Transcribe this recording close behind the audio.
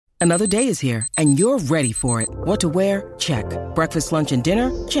Another day is here, and you're ready for it. What to wear? Check. Breakfast, lunch, and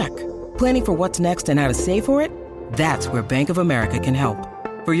dinner? Check. Planning for what's next and how to save for it? That's where Bank of America can help.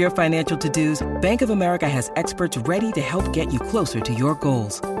 For your financial to-dos, Bank of America has experts ready to help get you closer to your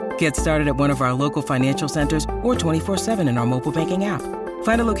goals. Get started at one of our local financial centers or 24/7 in our mobile banking app.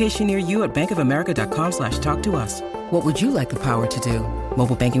 Find a location near you at bankofamerica.com/talktous. What would you like the power to do?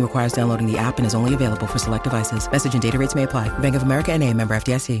 Mobile banking requires downloading the app and is only available for select devices. Message and data rates may apply. Bank of America N.A., member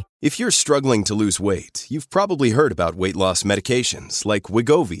FDIC. If you're struggling to lose weight, you've probably heard about weight loss medications like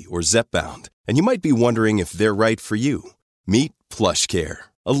Wegovy or Zepbound, and you might be wondering if they're right for you. Meet PlushCare,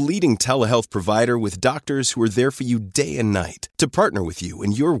 a leading telehealth provider with doctors who are there for you day and night to partner with you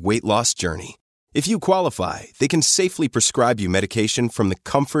in your weight loss journey. If you qualify, they can safely prescribe you medication from the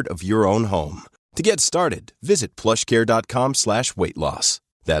comfort of your own home. To get started, visit plushcare.com/weightloss.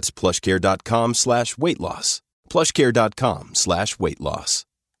 That's plushcare.com/weightloss. plushcare.com/weightloss.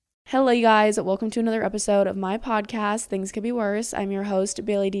 Hello, you guys. Welcome to another episode of my podcast, Things Could Be Worse. I'm your host,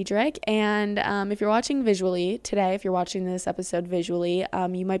 Bailey Diedrich, and if you're watching visually today, if you're watching this episode visually,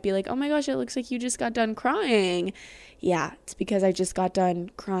 you might be like, oh my gosh, it looks like you just got done crying. Yeah, it's because I just got done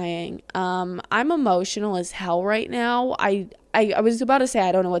crying. I'm emotional as hell right now. I was about to say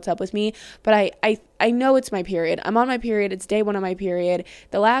I don't know what's up with me, but I know it's my period. I'm on my period. It's day one of my period.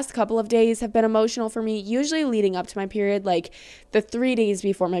 The last couple of days have been emotional for me, usually leading up to my period, like the 3 days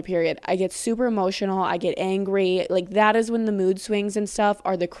before my period. I get super emotional. I get angry. Like that is when the mood swings and stuff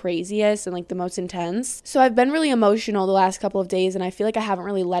are the craziest and like the most intense. So I've been really emotional the last couple of days, and I feel like I haven't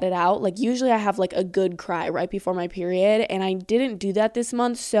really let it out. Like usually I have like a good cry right before my period, and I didn't do that this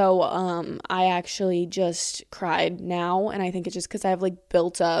month. So I actually just cried now, and I think it's just because I have like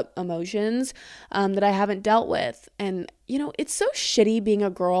built up emotions that I haven't dealt with. And you know, it's so shitty being a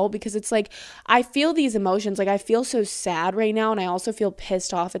girl because it's like I feel these emotions. Like I feel so sad right now, and I also feel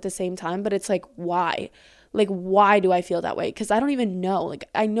pissed off at the same time, but it's like, why? Like, why do I feel that way? Because I don't even know. Like,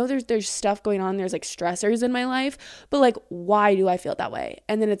 I know there's stuff going on. There's like stressors in my life, but like, why do I feel that way?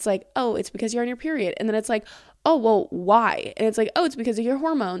 And then it's like, oh, it's because you're on your period. And then it's like, oh, well, why? And it's like, oh, it's because of your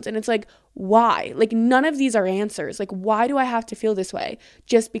hormones. And it's like, why? Like, none of these are answers. Like, why do I have to feel this way?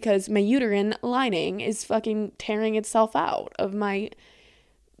 Just because my uterine lining is fucking tearing itself out of my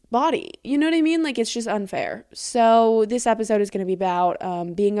body. You know what I mean? Like, it's just unfair. So this episode is going to be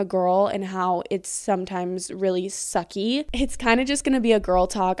about being a girl and how it's sometimes really sucky. It's kind of just going to be a girl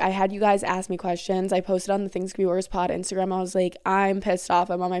talk. I had you guys ask me questions. I posted on the Things Could Be Worse pod Instagram. I was like, I'm pissed off.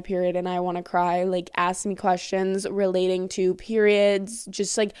 I'm on my period and I want to cry. Like, ask me questions relating to periods.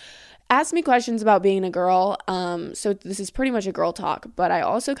 Just like ask me questions about being a girl. So this is pretty much a girl talk, but I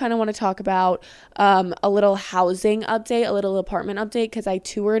also kind of want to talk about a little housing update, a little apartment update, because I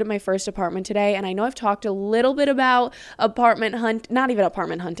toured my first apartment today, and I know I've talked a little bit about not even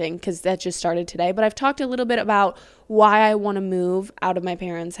apartment hunting, because that just started today, but I've talked a little bit about why I want to move out of my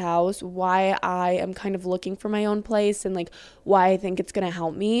parents' house, why I am kind of looking for my own place, and like why I think it's going to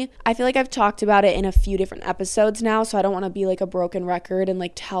help me. I feel like I've talked about it in a few different episodes now, so I don't want to be like a broken record and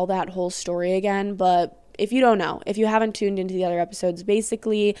like tell that whole story again. But if you don't know, if you haven't tuned into the other episodes,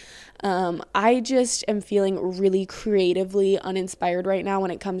 basically, I just am feeling really creatively uninspired right now when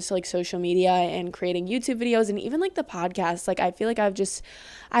it comes to like social media and creating YouTube videos and even like the podcast. Like, I feel like I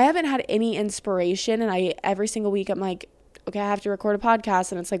haven't had any inspiration, and every single week I'm like, okay, I have to record a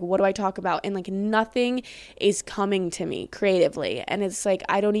podcast, and it's like, what do I talk about? And like nothing is coming to me creatively, and it's like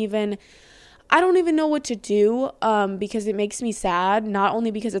I don't even know what to do because it makes me sad, not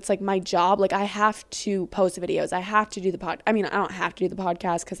only because it's like my job. Like, I have to post videos. I have to do I don't have to do the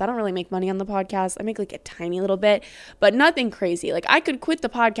podcast because I don't really make money on the podcast. I make like a tiny little bit, but nothing crazy. Like, I could quit the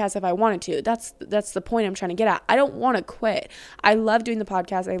podcast if I wanted to. That's the point I'm trying to get at. I don't want to quit. I love doing the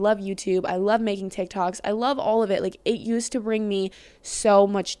podcast. I love YouTube. I love making TikToks. I love all of it. Like, it used to bring me so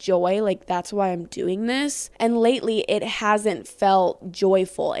much joy. Like, that's why I'm doing this. And lately it hasn't felt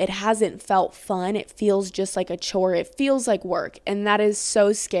joyful. It hasn't felt fun. It feels just like a chore. It feels like work. And that is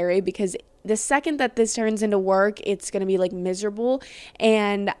so scary because the second that this turns into work, it's going to be like miserable.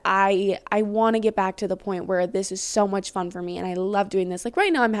 And I want to get back to the point where this is so much fun for me. And I love doing this. Like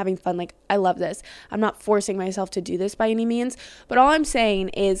right now I'm having fun. Like I love this. I'm not forcing myself to do this by any means. But all I'm saying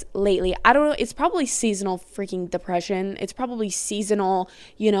is lately, I don't know, it's probably seasonal freaking depression. It's probably seasonal,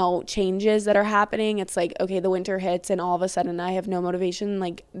 changes that are happening. It's like, okay, the winter hits and all of a sudden I have no motivation.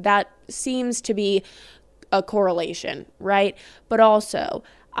 Like that seems to be a correlation, right? But also,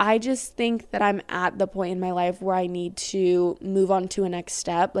 I just think that I'm at the point in my life where I need to move on to a next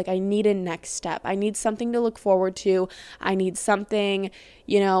step. Like I need a next step. I need something to look forward to. I need something,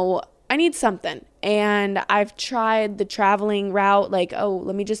 I need something. And I've tried the traveling route, like, oh,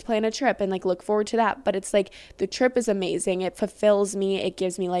 let me just plan a trip and like look forward to that. But it's like the trip is amazing. It fulfills me. It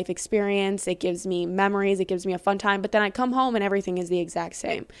gives me life experience. It gives me memories. It gives me a fun time. But then I come home and everything is the exact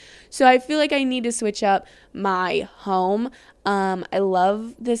same. So I feel like I need to switch up my home. I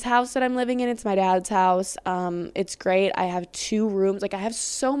love this house that I'm living in. It's my dad's house. It's great. I have 2 rooms. Like, I have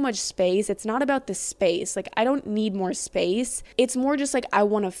so much space. It's not about the space. Like, I don't need more space. It's more just like I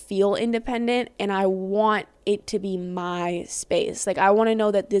want to feel independent and I want it to be my space. Like, I want to know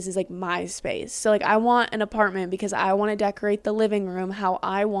that this is like my space. So like, I want an apartment because I want to decorate the living room how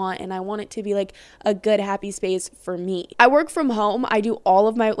I want, and I want it to be like a good, happy space for me. I work from home. I do all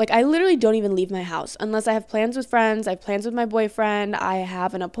of my, like, I literally don't even leave my house unless I have plans with friends. I have plans with my boyfriend. I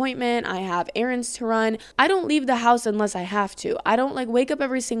have an appointment. I have errands to run. I don't leave the house unless I have to. I don't like wake up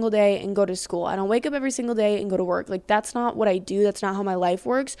every single day and go to school. I don't wake up every single day and go to work. Like, that's not what I do. That's not how my life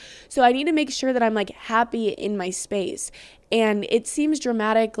works. So I need to make sure that I'm like happy in my space. And it seems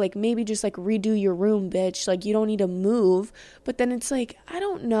dramatic, like maybe just like redo your room, bitch. Like, you don't need to move. But then it's like, I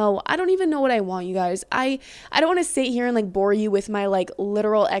don't know. I don't even know what I want, you guys. I don't want to sit here and like bore you with my like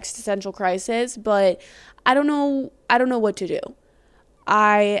literal existential crisis, but I don't know what to do.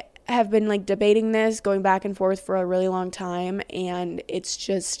 I have been like debating this, going back and forth for a really long time, and it's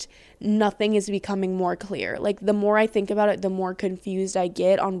just nothing is becoming more clear. Like, the more I think about it, the more confused I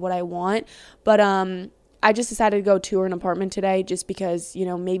get on what I want. But I just decided to go tour an apartment today just because, you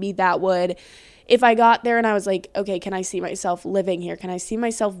know, maybe that would, if I got there and I was like, okay, can I see myself living here? Can I see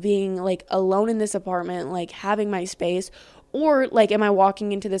myself being like alone in this apartment, like having my space? Or like, am I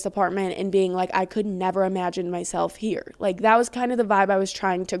walking into this apartment and being like, I could never imagine myself here? Like, that was kind of the vibe I was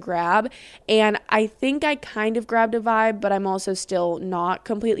trying to grab. And I think I kind of grabbed a vibe, but I'm also still not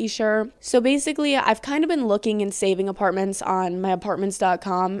completely sure. So basically, I've kind of been looking and saving apartments on my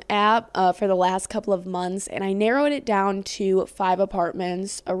apartments.com app for the last couple of months. And I narrowed it down to 5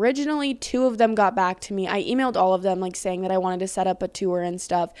 apartments. Originally, 2 of them got back to me. I emailed all of them like saying that I wanted to set up a tour and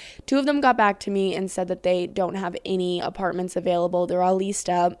stuff. 2 of them got back to me and said that they don't have any apartments available. They're all leased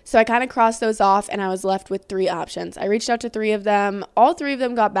up. So I kind of crossed those off and I was left with 3 options. I reached out to 3 of them. All 3 of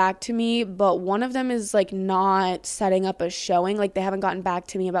them got back to me, but one of them is like not setting up a showing. Like, they haven't gotten back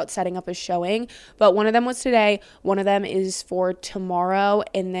to me about setting up a showing, but one of them was today. One of them is for tomorrow.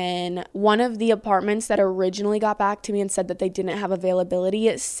 And then one of the apartments that originally got back to me and said that they didn't have availability,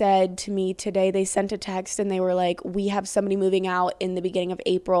 it said to me today, they sent a text and they were like, we have somebody moving out in the beginning of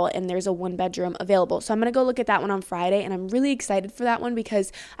April and there's a 1-bedroom available. So I'm going to go look at that one on Friday, and I'm really excited for that one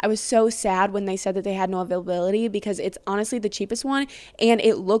because I was so sad when they said that they had no availability, because it's honestly the cheapest one and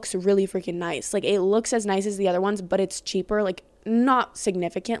it looks really freaking nice. Like, it looks as nice as the other ones, but it's cheaper, like not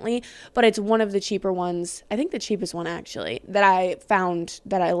significantly, but it's one of the cheaper ones. I think the cheapest one actually that I found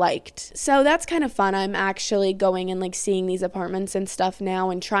that I liked. So that's kind of fun. I'm actually going and like seeing these apartments and stuff now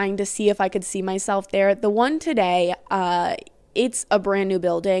and trying to see if I could see myself there. The one today, it's a brand new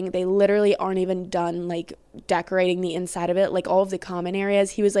building. They literally aren't even done like decorating the inside of it, like all of the common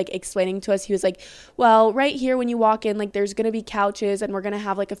areas. He was like explaining to us, he was like, well, right here when you walk in, like there's gonna be couches and we're gonna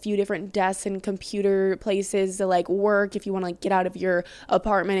have like a few different desks and computer places to like work if you want to like get out of your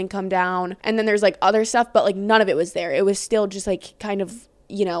apartment and come down. And then there's like other stuff, but like none of it was there. It was still just like kind of,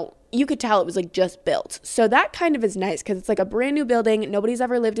 you know, you could tell it was like just built. So that kind of is nice because it's like a brand new building. Nobody's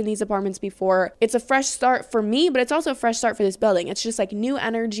ever lived in these apartments before. It's a fresh start for me, but it's also a fresh start for this building. It's just like new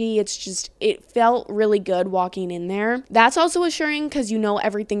energy. It's just, it felt really good walking in there. That's also assuring because you know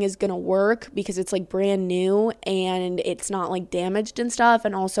everything is gonna work because it's like brand new and it's not like damaged and stuff.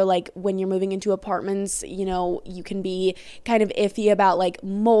 And also like when you're moving into apartments, you know, you can be kind of iffy about like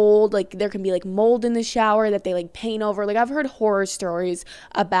mold. Like there can be like mold in the shower that they like paint over. Like I've heard horror stories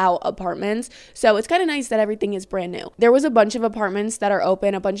about apartments. So it's kind of nice that everything is brand new. There was a bunch of apartments that are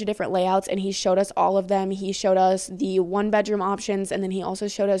open, a bunch of different layouts, and he showed us all of them. He showed us the 1-bedroom options, and then he also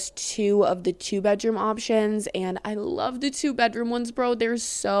showed us 2 of the 2-bedroom options. And I love the 2-bedroom ones, bro. They're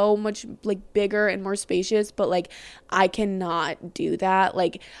so much like bigger and more spacious, but like I cannot do that.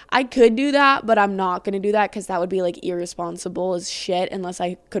 Like I could do that, but I'm not gonna do that because that would be like irresponsible as shit unless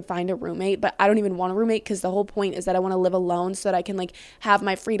I could find a roommate. But I don't even want a roommate because the whole point is that I want to live alone so that I can like have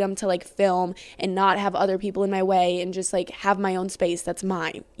my freedom to like film and not have other people in my way and just like have my own space that's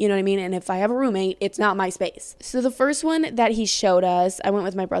mine. You know what I mean? And if I have a roommate, it's not my space. So the first one that he showed us, I went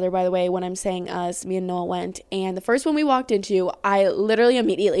with my brother, by the way. When I'm saying us, me and Noah went, and the first one we walked into, I literally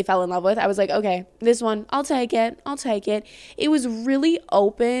immediately fell in love with. I was like, okay, this one, I'll take it. It was really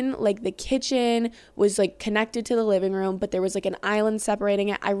open. Like the kitchen was like connected to the living room, but there was like an island separating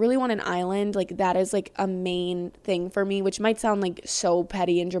it. I really want an island. Like that is like a main thing for me, which might sound like so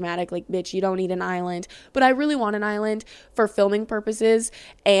petty and dramatic, dramatic, like, bitch, you don't need an island. But I really want an island for filming purposes.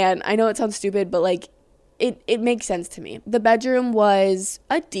 And I know it sounds stupid, but like, it makes sense to me. The bedroom was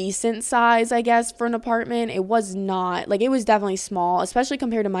a decent size, I guess, for an apartment. It was not, like, it was definitely small, especially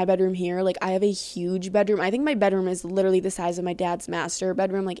compared to my bedroom here. Like, I have a huge bedroom. I think my bedroom is literally the size of my dad's master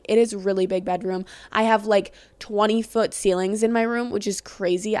bedroom. Like, it is a really big bedroom. I have, like, 20-foot ceilings in my room, which is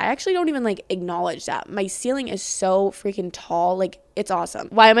crazy. I actually don't even, like, acknowledge that. My ceiling is so freaking tall. Like, it's awesome.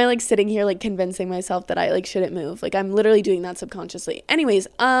 Why am I like sitting here like convincing myself that I like shouldn't move? Like, I'm literally doing that subconsciously. Anyways,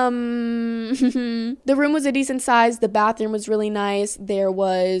 the room was a decent size. The bathroom was really nice. There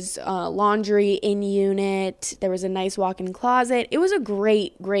was laundry in unit. There was a nice walk-in closet. It was a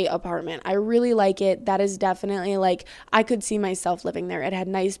great apartment. I really like it. That is definitely like, I could see myself living there. It had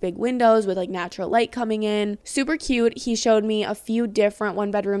nice big windows with like natural light coming in. Super cute. He showed me a few different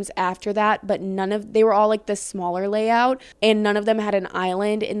one bedrooms after that, but they were all like the smaller layout, and none of them had an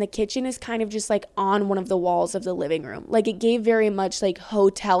island, and the kitchen is kind of just like on one of the walls of the living room. Like, it gave very much like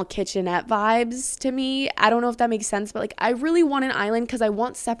hotel kitchenette vibes to me. I don't know if that makes sense, but like, I really want an island because I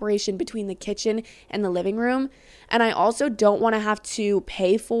want separation between the kitchen and the living room. And I also don't want to have to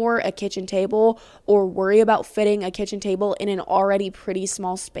pay for a kitchen table or worry about fitting a kitchen table in an already pretty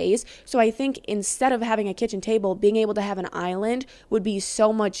small space. So I think instead of having a kitchen table, being able to have an island would be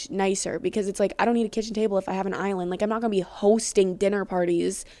so much nicer, because it's like, I don't need a kitchen table if I have an island. Like, I'm not going to be hosting dinner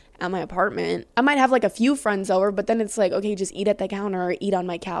parties at my apartment. I might have like a few friends over, but then it's like, okay, just eat at the counter or eat on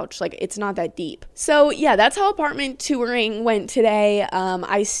my couch. Like, it's not that deep. So yeah, that's how apartment touring went today.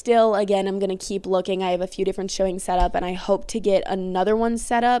 I still, again, I'm going to keep looking. I have a few different showings set up, and I hope to get another one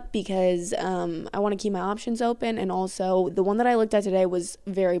set up because I want to keep my options open. And also, the one that I looked at today was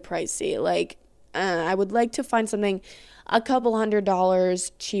very pricey. Like, I would like to find something a couple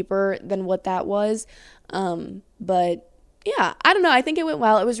 $100 cheaper than what that was. But yeah, I don't know. I think it went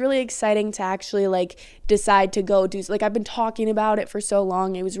well. It was really exciting to actually like decide to go do, like, I've been talking about it for so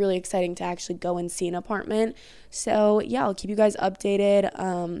long. It was really exciting to actually go and see an apartment. So yeah, I'll keep you guys updated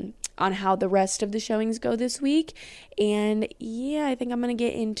on how the rest of the showings go this week. And yeah, I think I'm going to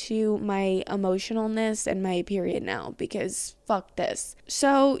get into my emotionalness and my period now, because fuck this.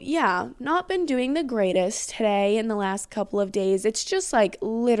 So yeah, not been doing the greatest today in the last couple of days. It's just like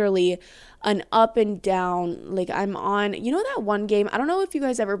literally an up and down. Like, I'm on, you know that one game, I don't know if you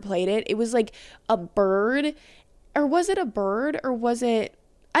guys ever played it. It was like a bird, or was it a bird, or was it,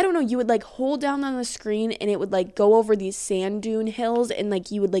 I don't know, you would like hold down on the screen and it would like go over these sand dune hills, and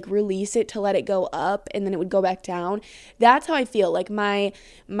like you would like release it to let it go up, and then it would go back down. That's how I feel. Like, my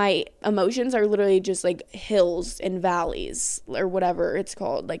emotions are literally just like hills and valleys, or whatever it's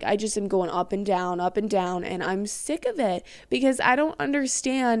called. Like, I just am going up and down, and I'm sick of it, because I don't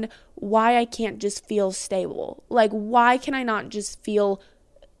understand why I can't just feel stable. Like, why can I not just feel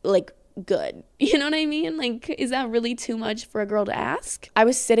like good? You know what I mean? Like, is that really too much for a girl to ask? I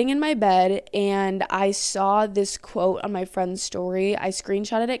was sitting in my bed and I saw this quote on my friend's story. I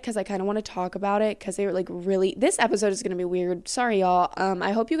screenshotted it because I kind of want to talk about it, because they were like, really, this episode is going to be weird. Sorry, y'all.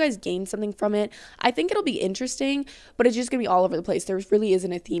 I hope you guys gained something from it. I think it'll be interesting, but it's just going to be all over the place. There really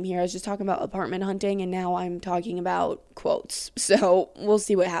isn't a theme here. I was just talking about apartment hunting, and now I'm talking about quotes. So we'll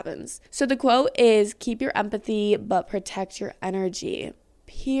see what happens. So the quote is, keep your empathy, but protect your energy.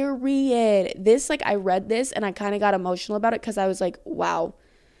 Period. This, like, I read this and I kind of got emotional about it, because I was like, wow,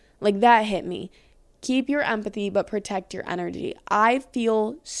 like, that hit me. Keep your empathy, but protect your energy. I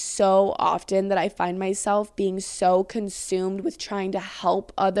feel so often that I find myself being so consumed with trying to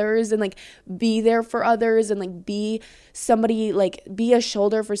help others and like be there for others and like be somebody, like be a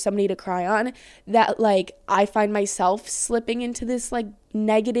shoulder for somebody to cry on, that like I find myself slipping into this like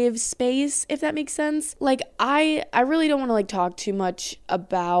negative space, if that makes sense. Like, I really don't want to like talk too much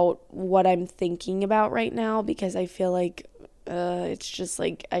about what I'm thinking about right now, because I feel like it's just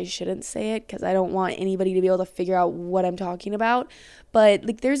like I shouldn't say it, because I don't want anybody to be able to figure out what I'm talking about. But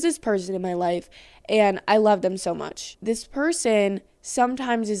like, there's this person in my life and I love them so much. This person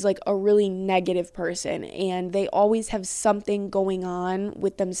sometimes is like a really negative person, and they always have something going on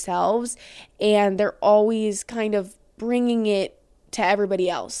with themselves, and they're always kind of bringing it to everybody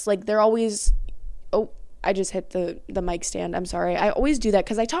else. Like, they're always, oh, I just hit the mic stand. I'm sorry. I always do that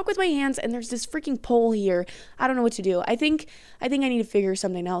because I talk with my hands and there's this freaking pole here. I don't know what to do. I think I need to figure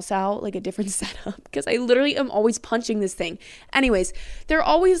something else out, like a different setup, because I literally am always punching this thing. Anyways, they're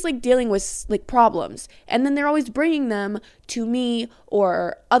always like dealing with like problems, and then they're always bringing them to me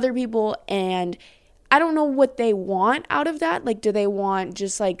or other people, and I don't know what they want out of that. Like, do they want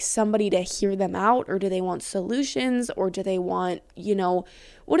just like somebody to hear them out, or do they want solutions, or do they want,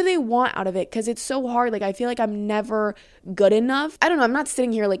 what do they want out of it? Because it's so hard. Like, I feel like I'm never good enough. I don't know. I'm not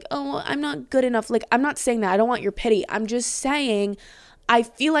sitting here like, oh, I'm not good enough. Like, I'm not saying that. I don't want your pity. I'm just saying I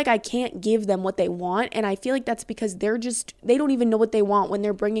feel like I can't give them what they want. And I feel like that's because they don't even know what they want when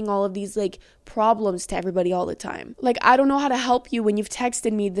they're bringing all of these like problems to everybody all the time. Like, I don't know how to help you when you've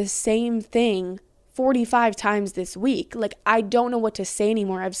texted me the same thing 45 times this week. Like, I don't know what to say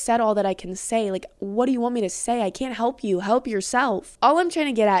anymore. I've said all that I can say. Like, what do you want me to say? I can't help you. Help yourself. All I'm trying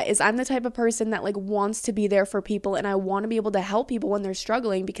to get at is I'm the type of person that like wants to be there for people, and I want to be able to help people when they're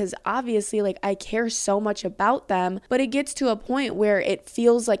struggling, because obviously like I care so much about them, but it gets to a point where it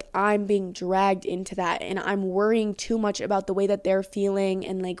feels like I'm being dragged into that, and I'm worrying too much about the way that they're feeling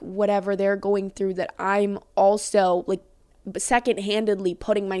and like whatever they're going through, that I'm also like second-handedly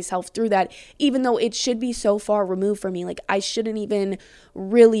putting myself through that, even though it should be so far removed from me. Like, I shouldn't even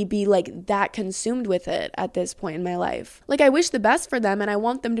really be like that consumed with it at this point in my life. Like, I wish the best for them, and I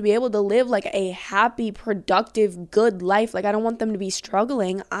want them to be able to live like a happy, productive, good life. Like, I don't want them to be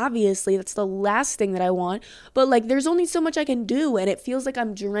struggling. Obviously, that's the last thing that I want, but like there's only so much I can do, and it feels like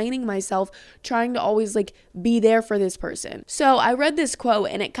I'm draining myself trying to always like be there for this person. So I read this quote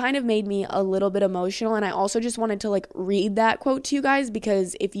and it kind of made me a little bit emotional, and I also just wanted to like read that quote to you guys,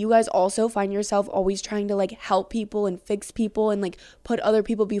 because if you guys also find yourself always trying to like help people and fix people and like put other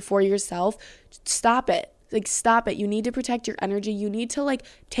people before yourself, stop it. Like, stop it. You need to protect your energy. You need to like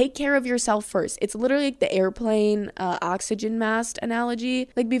take care of yourself first. It's literally like the airplane oxygen mask analogy.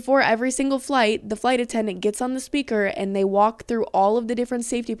 Like, before every single flight, the flight attendant gets on the speaker and they walk through all of the different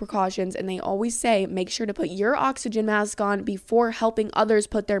safety precautions, and they always say, make sure to put your oxygen mask on before helping others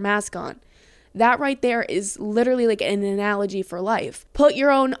put their mask on. That right there is literally like an analogy for life. Put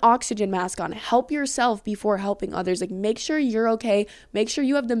your own oxygen mask on. Help yourself before helping others. Like, make sure you're okay. Make sure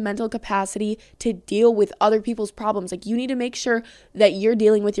you have the mental capacity to deal with other people's problems. Like, you need to make sure that you're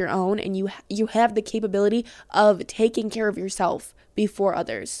dealing with your own, and you have the capability of taking care of yourself before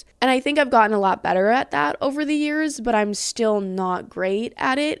others. And I think I've gotten a lot better at that over the years, but I'm still not great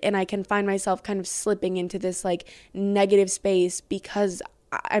at it. And I can find myself kind of slipping into this like negative space because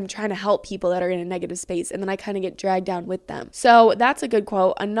I'm trying to help people that are in a negative space, and then I kind of get dragged down with them. So that's a good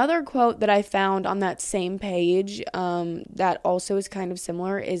quote. Another quote that I found on that same page that also is kind of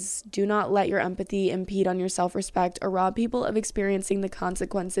similar is, do not let your empathy impede on your self-respect or rob people of experiencing the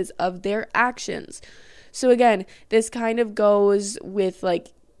consequences of their actions. So again, this kind of goes with like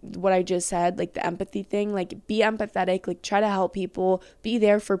what I just said, like the empathy thing. Like, be empathetic, like try to help people, be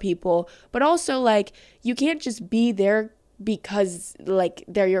there for people, but also like you can't just be there because like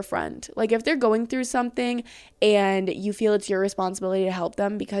they're your friend. Like, if they're going through something and you feel it's your responsibility to help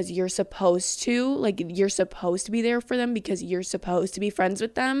them because you're supposed to, like you're supposed to be there for them because you're supposed to be friends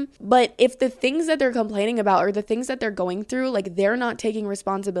with them. But if the things that they're complaining about or the things that they're going through, like they're not taking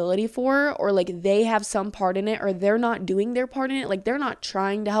responsibility for, or like they have some part in it, or they're not doing their part in it, like they're not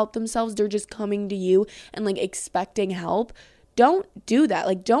trying to help themselves, they're just coming to you and like expecting help. Don't do that.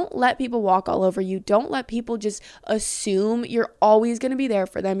 Like, don't let people walk all over you. Don't let people just assume you're always going to be there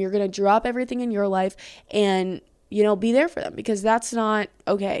for them. You're going to drop everything in your life and, be there for them, because that's not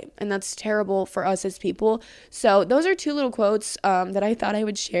okay. And that's terrible for us as people. So those are two little quotes that I thought I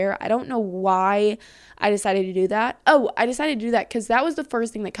would share. I don't know why I decided to do that. Oh, I decided to do that because that was the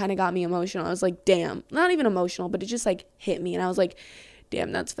first thing that kind of got me emotional. I was like, damn, not even emotional, but it just like hit me. And I was like,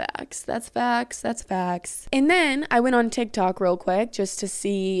 damn, that's facts. That's facts. That's facts. And then I went on TikTok real quick just to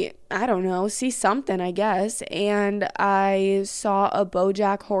see something, I guess. And I saw a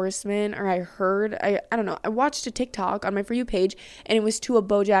BoJack Horseman, or I watched a TikTok on my For You page, and it was to a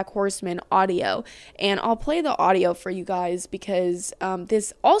BoJack Horseman audio. And I'll play the audio for you guys because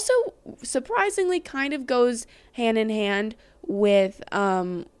this also surprisingly kind of goes hand in hand with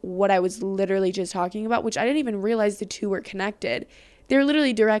what I was literally just talking about, which I didn't even realize the two were connected. They're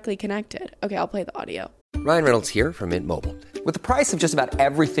literally directly connected. Okay, I'll play the audio. Ryan Reynolds here from Mint Mobile. With the price of just about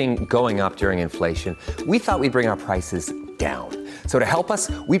everything going up during inflation, we thought we'd bring our prices down. So to help us,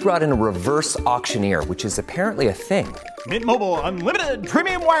 we brought in a reverse auctioneer, which is apparently a thing. Mint Mobile Unlimited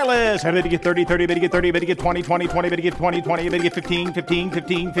Premium Wireless. How to get 30, 30, bit to get 30, bit to get 20, 20, 20, bit to get 20, 20, bit to get 15, 15,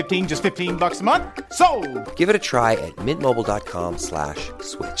 15, 15, just $15 a month? Sold! Give it a try at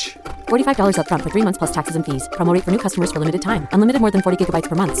mintmobile.com/switch. $45 up front for 3 months plus taxes and fees. Promo rate for new customers for limited time. Unlimited more than 40 gigabytes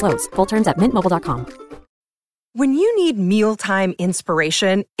per month slows. Full terms at mintmobile.com. When you need mealtime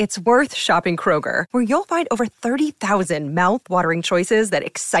inspiration, it's worth shopping Kroger, where you'll find over 30,000 mouth-watering choices that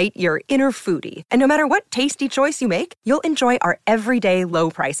excite your inner foodie. And no matter what tasty choice you make, you'll enjoy our everyday low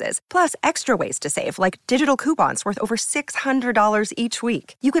prices, plus extra ways to save, like digital coupons worth over $600 each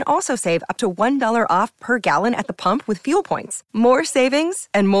week. You can also save up to $1 off per gallon at the pump with fuel points. More savings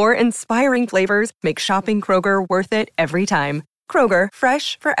and more inspiring flavors make shopping Kroger worth it every time. Kroger,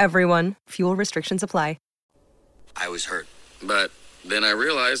 fresh for everyone. Fuel restrictions apply. I was hurt, but then I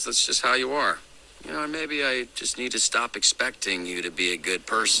realized that's just how you are. You know, maybe I just need to stop expecting you to be a good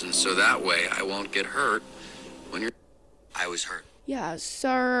person so that way I won't get hurt when you're... I was hurt. Yeah,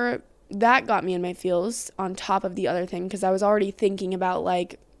 so that got me in my feels on top of the other thing, because I was already thinking about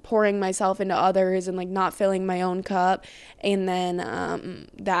like pouring myself into others and like not filling my own cup, and then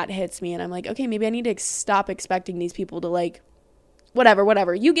that hits me and I'm like, okay, maybe I need to stop expecting these people to like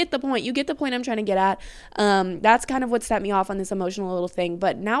whatever. You get the point I'm trying to get at. That's kind of what set me off on this emotional little thing.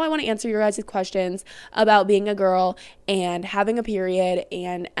 But now I want to answer your guys' questions about being a girl and having a period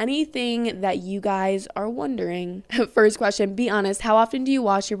and anything that you guys are wondering. First question, be honest, how often do you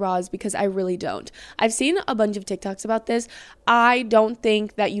wash your bras? Because I really don't. I've seen a bunch of TikToks about this. I don't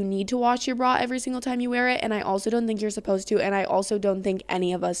think that you need to wash your bra every single time you wear it, and I also don't think you're supposed to, and I also don't think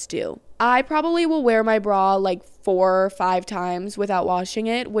any of us do. I probably will wear my bra like 4 or 5 times without washing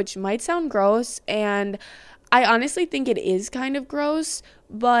it, which might sound gross, and I honestly think it is kind of gross,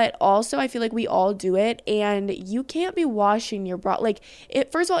 but also I feel like we all do it, and you can't be washing your bra. Like,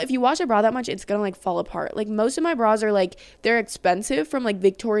 first of all, if you wash a bra that much, it's gonna like fall apart. Like, most of my bras are like, they're expensive from like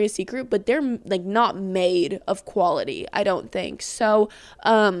Victoria's Secret, but they're like not made of quality, I don't think. So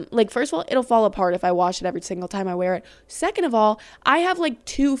like, first of all, it'll fall apart if I wash it every single time I wear it. Second of all, I have like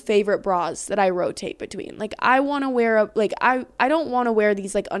 2 favorite bras that I rotate between. Like, I want to wear I don't want to wear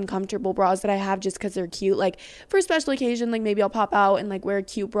these like uncomfortable bras that I have just because they're cute. Like, for a special occasion, like maybe I'll pop out and like wear a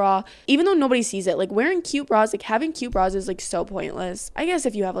cute bra, even though nobody sees it. Like, wearing cute bras, like having cute bras is like so pointless. I guess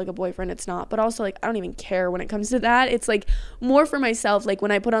if you have like a boyfriend, it's not, but also like I don't even care when it comes to that. It's like more for myself. Like, when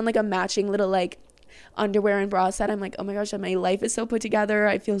I put on like a matching little like underwear and bra set, I'm like, oh my gosh, my life is so put together.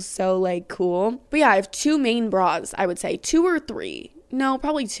 I feel so like cool. But yeah, I have 2 main bras, I would say 2 or 3. No,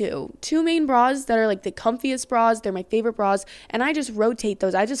 probably 2 main bras that are like the comfiest bras. They're my favorite bras, and I just rotate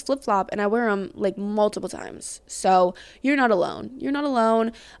those. I just flip-flop and I wear them like multiple times. So you're not alone.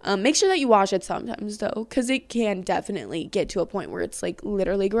 Make sure that you wash it sometimes though, because it can definitely get to a point where it's like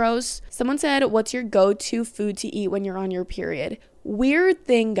literally gross. Someone said, what's your go-to food to eat when you're on your period? Weird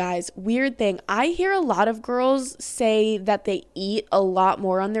thing, guys. Weird thing. I hear a lot of girls say that they eat a lot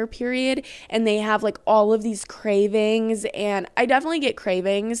more on their period and they have like all of these cravings, and I definitely get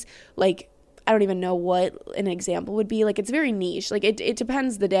cravings. Like, I don't even know what an example would be. Like, it's very niche. Like, it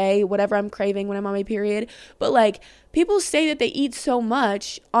depends the day, whatever I'm craving when I'm on my period. But like, people say that they eat so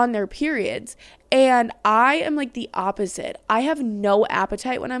much on their periods, and I am like the opposite. I have no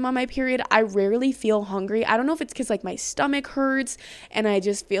appetite when I'm on my period. I rarely feel hungry. I don't know if it's because like my stomach hurts and I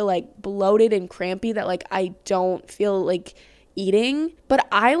just feel like bloated and crampy that like I don't feel like eating, but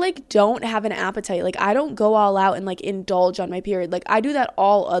I like don't have an appetite. Like, I don't go all out and like indulge on my period. Like, I do that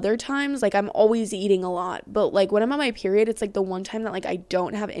all other times. Like, I'm always eating a lot, but like when I'm on my period, it's like the one time that like I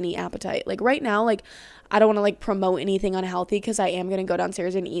don't have any appetite. Like, right now, like I don't want to like promote anything unhealthy, because I am going to go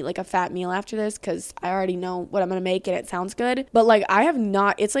downstairs and eat like a fat meal after this, because I already know what I'm going to make and it sounds good. But like,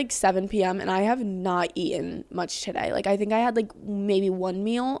 it's like 7 p.m. and I have not eaten much today. Like, I think I had like maybe 1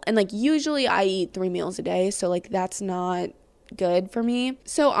 meal, and like usually I eat 3 meals a day. So like, that's not good for me.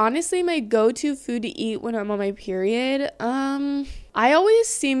 So honestly, my go-to food to eat when I'm on my period, I always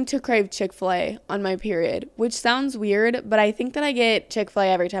seem to crave Chick-fil-A on my period, which sounds weird, but I think that I get Chick-fil-A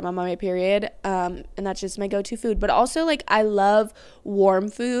every time I'm on my period, and that's just my go-to food. But also, like, I love warm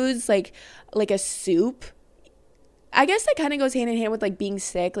foods, like a soup. I guess that kind of goes hand in hand with like being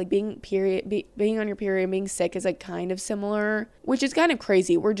sick, like being on your period and being sick is like kind of similar, which is kind of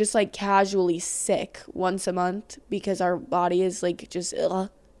crazy. We're just like casually sick once a month because our body is like just, you know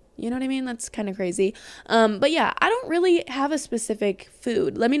what I mean? That's kind of crazy. But yeah, I don't really have a specific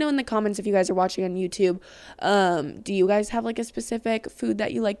food. Let me know in the comments if you guys are watching on YouTube. Do you guys have like a specific food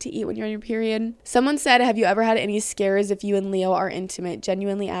that you like to eat when you're on your period? Someone said, have you ever had any scares if you and Leo are intimate?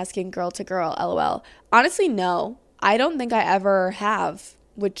 Genuinely asking, girl to girl, LOL. Honestly, no. I don't think I ever have,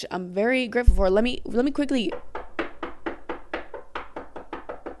 which I'm very grateful for. Let me quickly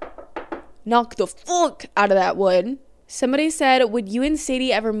knock the fuck out of that wood. Somebody said, would you and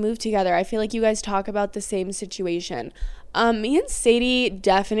Sadie ever move together? I feel like you guys talk about the same situation. Me and Sadie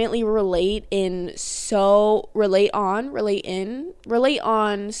definitely relate on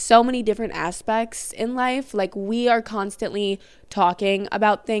so many different aspects in life. Like, we are constantly talking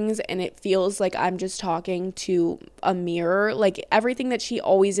about things, and it feels like I'm just talking to a mirror. Like, everything that she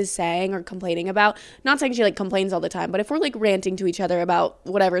always is saying or complaining about, not saying she like complains all the time, but if we're like ranting to each other about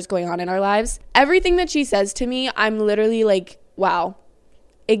whatever's going on in our lives, everything that she says to me, I'm literally like, wow,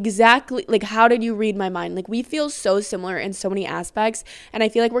 exactly, like, how did you read my mind? Like, we feel so similar in so many aspects, and I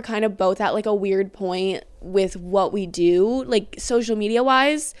feel like we're kind of both at like a weird point with what we do, like social media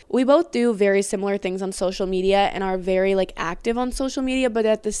wise. We both do very similar things on social media and are very like active on social media, but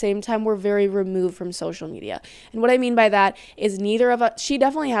at the same time we're very removed from social media. And what I mean by that is neither of us, she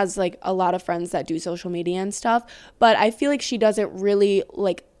definitely has like a lot of friends that do social media and stuff, but I feel like she doesn't really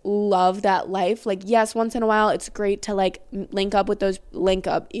like love that life. Like, yes, once in a while it's great to like link up,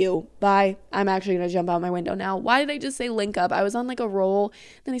 bye, I'm actually gonna jump out my window now. Why did I just say link up? I was on like a roll,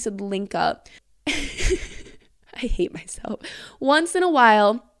 then I said link up. I hate myself. Once in a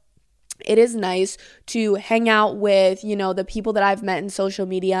while it is nice to hang out with, you know, the people that I've met in social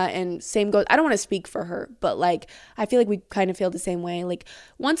media, and same goes, I don't want to speak for her, but like, I feel like we kind of feel the same way. Like,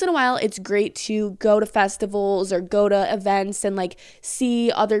 once in a while, it's great to go to festivals or go to events and like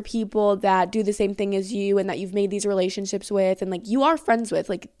see other people that do the same thing as you and that you've made these relationships with and like you are friends with.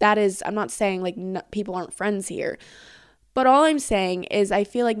 Like, that is, I'm not saying like people aren't friends here. But all I'm saying is I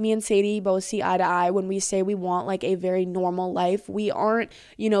feel like me and Sadie both see eye to eye when we say we want like a very normal life. We aren't,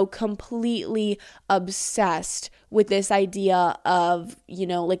 you know, completely obsessed with this idea of, you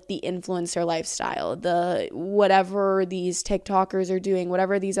know, like the influencer lifestyle, the whatever these TikTokers are doing,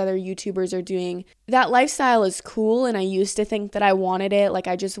 whatever these other YouTubers are doing. That lifestyle is cool, and I used to think that I wanted it. Like,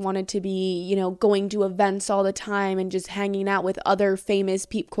 I just wanted to be, you know, going to events all the time and just hanging out with other famous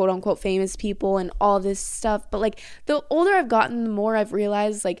people, quote unquote famous people, and all this stuff. But like, the older I've gotten, the more I've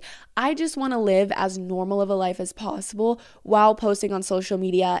realized like I just want to live as normal of a life as possible while posting on social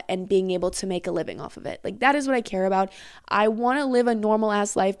media and being able to make a living off of it. Like, that is what I care about. I want to live a normal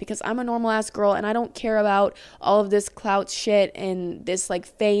ass life because I'm a normal ass girl, and I don't care about all of this clout shit and this like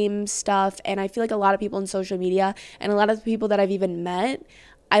fame stuff. And I feel like a lot of people in social media and a lot of the people that I've even met,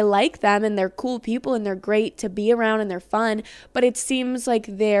 I like them and they're cool people and they're great to be around and they're fun, but it seems like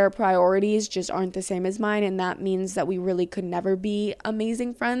their priorities just aren't the same as mine, and that means that we really could never be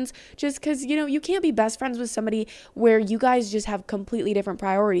amazing friends, just because, you know, you can't be best friends with somebody where you guys just have completely different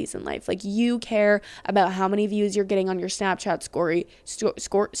priorities in life. Like, you care about how many views you're getting on your Snapchat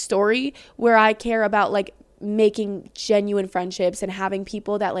story, where I care about like making genuine friendships and having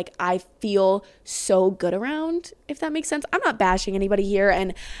people that like I feel so good around, if that makes sense. I'm not bashing anybody here,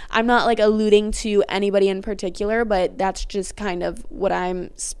 and I'm not like alluding to anybody in particular, but that's just kind of what I'm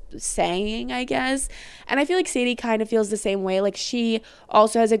saying, I guess. And I feel like Sadie kind of feels the same way. Like, she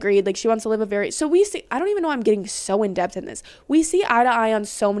also has agreed, like, she wants to live a very, so we see, I don't even know, I'm getting so in depth in this. We see eye to eye on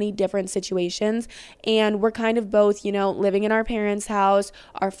so many different situations, and we're kind of both, you know, living in our parents' house,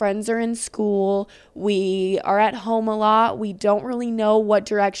 our friends are in school, we are at home a lot, we don't really know what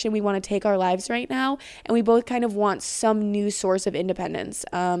direction we want to take our lives right now, and we both kind of want some new source of independence.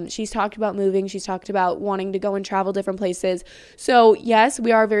 She's talked about moving, she's talked about wanting to go and travel different places. So yes,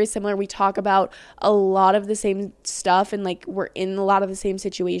 we are very similar. We talk about a lot of the same stuff, and like we're in a lot of the same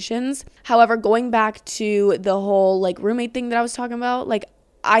situations. However, going back to the whole like roommate thing that I was talking about, like,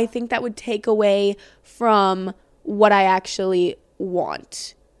 I think that would take away from what I actually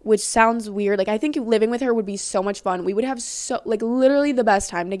want, which sounds weird. Like, I think living with her would be so much fun. We would have so, like, literally the best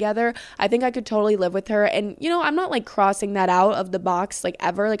time together. I think I could totally live with her. And, you know, I'm not, like, crossing that out of the box, like,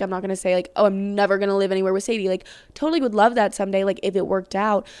 ever. Like, I'm not going to say, like, oh, I'm never going to live anywhere with Sadie. Like, totally would love that someday, like, if it worked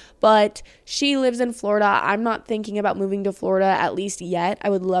out. But she lives in Florida. I'm not thinking about moving to Florida, at least yet. I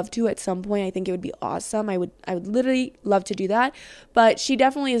would love to at some point. I think it would be awesome. I would literally love to do that. But she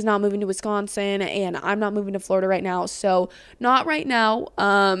definitely is not moving to Wisconsin, and I'm not moving to Florida right now. So, not right now.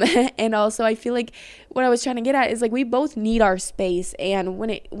 And also, I feel like what I was trying to get at is like we both need our space. And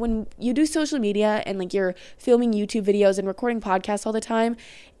when you do social media and like you're filming YouTube videos and recording podcasts all the time,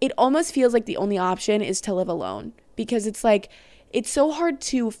 it almost feels like the only option is to live alone, because it's like it's so hard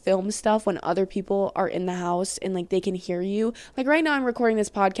to film stuff when other people are in the house and like they can hear you. Like right now I'm recording this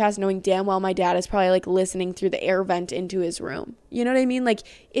podcast knowing damn well my dad is probably like listening through the air vent into his room. You know what I mean? Like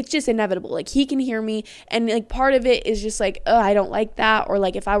it's just inevitable. Like he can hear me, and like part of it is just like, oh, I don't like that. Or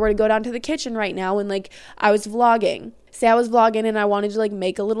like if I were to go down to the kitchen right now and like I was vlogging, say I was vlogging and I wanted to like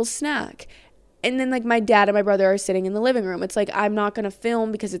make a little snack, And then like my dad and my brother are sitting in the living room. It's like, I'm not going to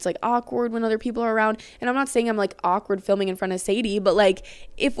film because it's like awkward when other people are around. And I'm not saying I'm like awkward filming in front of Sadie, but like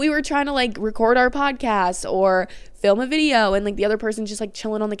if we were trying to like record our podcast or film a video and like the other person's just like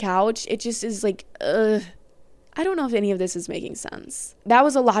chilling on the couch, it just is like, I don't know if any of this is making sense. That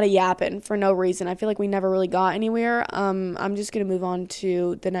was a lot of yapping for no reason. I feel like we never really got anywhere. I'm just going to move on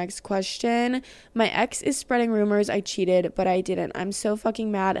to the next question. My ex is spreading rumors I cheated, but I didn't. I'm so fucking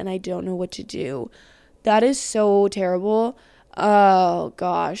mad and I don't know what to do. That is so terrible. Oh,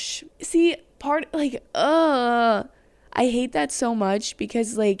 gosh. See, I hate that so much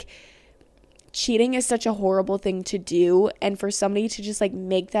because, like, cheating is such a horrible thing to do, and for somebody to just like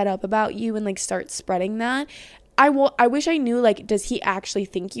make that up about you and like start spreading that, I wish I knew, like, does he actually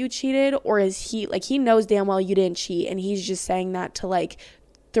think you cheated, or is he like, he knows damn well you didn't cheat and he's just saying that to like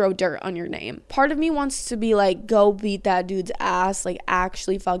throw dirt on your name. Part of me wants to be like, go beat that dude's ass, like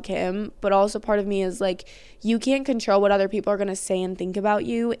actually fuck him, but also part of me is like, you can't control what other people are going to say and think about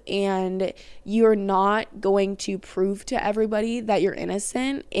you, and you're not going to prove to everybody that you're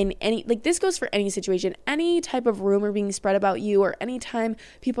innocent in any, like, this goes for any situation, any type of rumor being spread about you, or anytime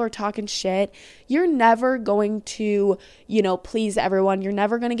people are talking shit, you're never going to, you know, please everyone. You're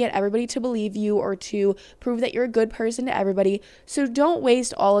never going to get everybody to believe you or to prove that you're a good person to everybody. So don't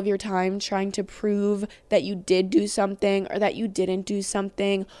waste all of your time trying to prove that you did do something or that you didn't do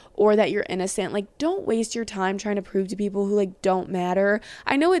something or that you're innocent. Like, don't waste your time trying to prove to people who like don't matter.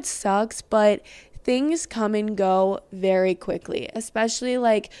 I know it sucks, but things come and go very quickly, especially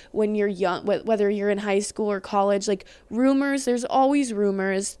like when you're young, whether you're in high school or college. Like, rumors, there's always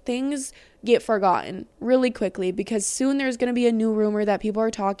rumors. Things get forgotten really quickly because soon there's going to be a new rumor that people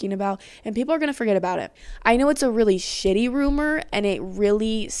are talking about and people are going to forget about it. I know it's a really shitty rumor and it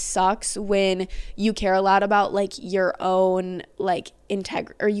really sucks when you care a lot about like your own like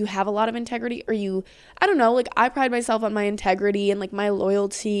integrity, or you have a lot of integrity, or you, I don't know, like I pride myself on my integrity and like my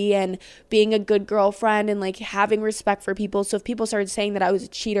loyalty and being a good girlfriend and like having respect for people. So if people started saying that I was a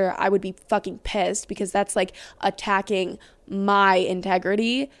cheater, I would be fucking pissed because that's like attacking my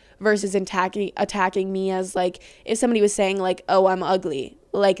integrity versus attacking me as like, if somebody was saying like, oh, I'm ugly,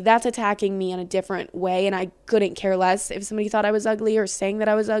 like that's attacking me in a different way, and I couldn't care less if somebody thought I was ugly or saying that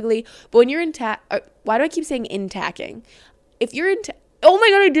I was ugly. But when you're why do I keep saying intacking? If you're oh my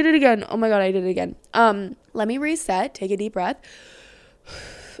god, I did it again. Oh my god, I did it again. Let me reset. Take a deep breath.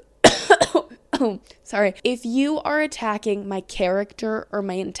 Sorry. If you are attacking my character or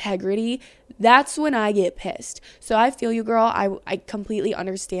my integrity, that's when I get pissed. So I feel you, girl. I completely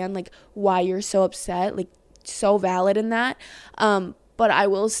understand like why you're so upset, like so valid in that. But I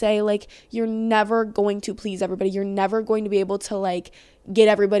will say, like, you're never going to please everybody. You're never going to be able to like get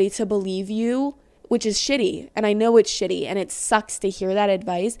everybody to believe you, which is shitty. And I know it's shitty and it sucks to hear that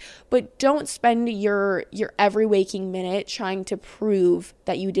advice, but don't spend your every waking minute trying to prove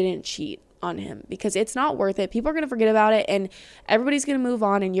that you didn't cheat on him, because it's not worth it. People are going to forget about it and everybody's going to move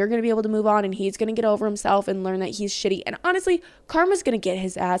on, and you're going to be able to move on, and he's going to get over himself and learn that he's shitty. And honestly, karma's going to get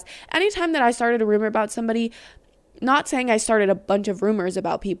his ass. Anytime that I started a rumor about somebody, not saying I started a bunch of rumors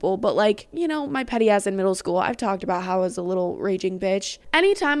about people, but like, you know, my petty ass in middle school, I've talked about how I was a little raging bitch.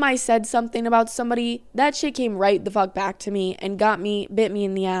 Anytime I said something about somebody, that shit came right the fuck back to me and bit me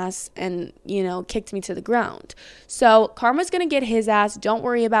in the ass and, you know, kicked me to the ground. So karma's gonna get his ass. Don't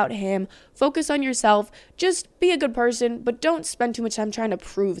worry about him. Focus on yourself. Just be a good person, but don't spend too much time trying to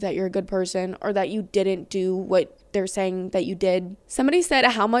prove that you're a good person or that you didn't do what they're saying that you did. Somebody said,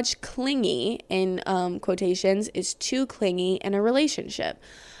 how much clingy, in quotations, is too clingy in a relationship?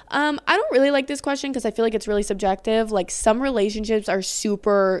 I don't really like this question because I feel like it's really subjective. Like, some relationships are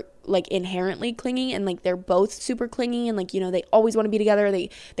super like inherently clingy, and like they're both super clingy, and like, you know, they always want to be together.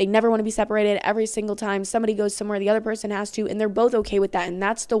 They never want to be separated. Every single time somebody goes somewhere, the other person has to, and they're both okay with that, and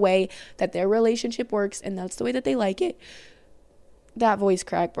that's the way that their relationship works, and that's the way that they like it. That voice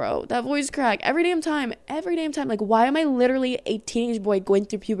crack, bro. That voice crack. Every damn time. Like, why am I literally a teenage boy going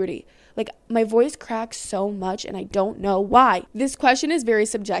through puberty? Like, my voice cracks so much and I don't know why. This question is very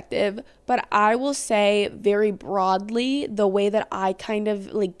subjective, but I will say very broadly the way that I kind of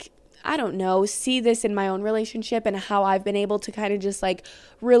like, I don't know, see this in my own relationship and how I've been able to kind of just like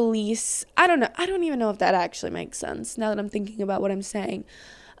release. I don't know. I don't even know if that actually makes sense now that I'm thinking about what I'm saying.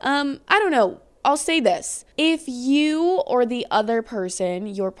 I don't know. I'll say this. If you or the other person,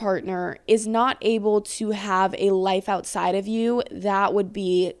 your partner, is not able to have a life outside of you, that would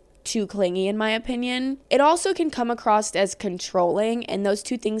be too clingy in my opinion. It also can come across as controlling, and those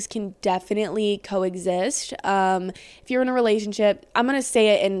two things can definitely coexist. If you're in a relationship, I'm going to say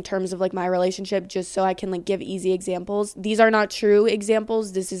it in terms of like my relationship just so I can like give easy examples. These are not true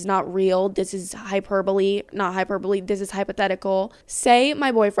examples. This is not real. This is not hyperbole. This is hypothetical. Say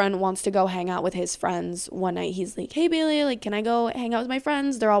my boyfriend wants to go hang out with his friends one night. He's like, hey Bailey, like, can I go hang out with my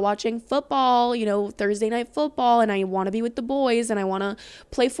friends? They're all watching football, Thursday night football, and I want to be with the boys and I want to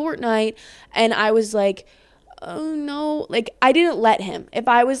play Fortnite. And I was like, oh no, like I didn't let him. If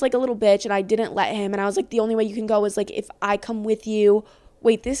I was like a little bitch and I didn't let him and I was like, the only way you can go is like if I come with you.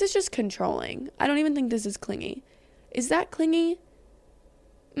 Wait, this is just controlling. I don't even think this is clingy. Is that clingy?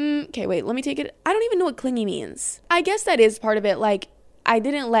 Okay, wait, let me take it. I don't even know what clingy means. I guess that is part of it. Like, I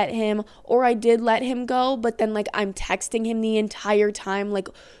didn't let him, or I did let him go, but then like I'm texting him the entire time, like,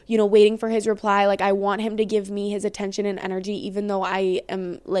 waiting for his reply. Like I want him to give me his attention and energy, even though I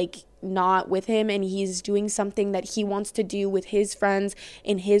am like not with him and he's doing something that he wants to do with his friends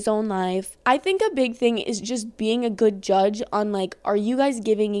in his own life. I think a big thing is just being a good judge on like, are you guys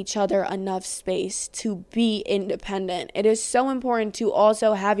giving each other enough space to be independent? It is so important to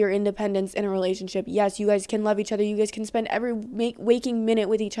also have your independence in a relationship. Yes, you guys can love each other. You guys can spend every waking minute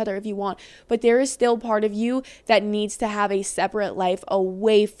with each other if you want, but there is still part of you that needs to have a separate life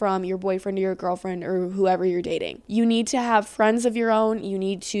away from your boyfriend or your girlfriend or whoever you're dating. You need to have friends of your own. You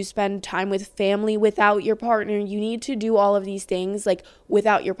need to spend time with family without your partner. You need to do all of these things like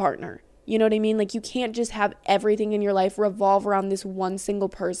without your partner. You know what I mean? Like you can't just have everything in your life revolve around this one single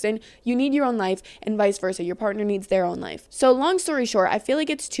person. You need your own life and vice versa. Your partner needs their own life. So long story short, I feel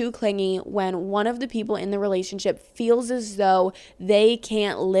like it's too clingy when one of the people in the relationship feels as though they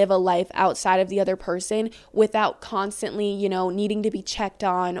can't live a life outside of the other person without constantly, needing to be checked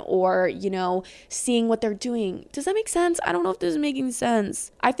on or, seeing what they're doing. Does that make sense? I don't know if this is making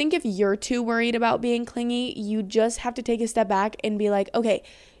sense. I think if you're too worried about being clingy, you just have to take a step back and be like, okay,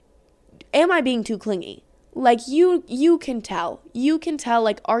 am I being too clingy? Like you can tell. You can tell,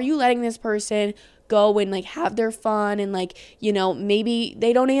 like, are you letting this person go and like have their fun and like, maybe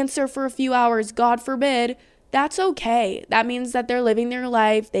they don't answer for a few hours, God forbid. That's okay. That means that they're living their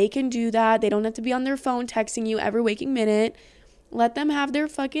life. They can do that. They don't have to be on their phone texting you every waking minute. Let them have their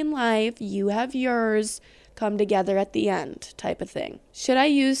fucking life. You have yours. Come together at the end type of thing. Should I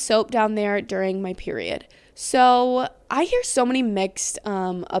use soap down there during my period? So I hear so many mixed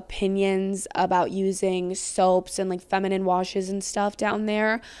opinions about using soaps and like feminine washes and stuff down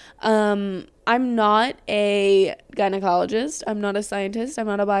there. I'm not a gynecologist. I'm not a scientist. I'm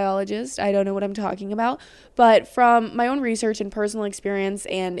not a biologist. I don't know what I'm talking about. But from my own research and personal experience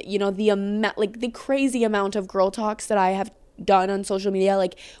and, the crazy amount of girl talks that I have done on social media,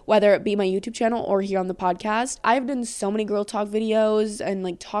 like whether it be my YouTube channel or here on the podcast, I've done so many girl talk videos and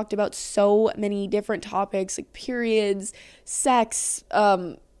like talked about so many different topics like periods, sex,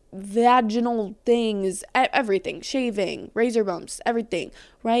 vaginal things, everything, shaving, razor bumps, everything,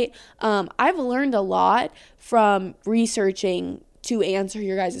 right? I've learned a lot from researching to answer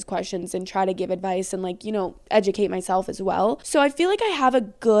your guys' questions and try to give advice and educate myself as well. So I feel like I have a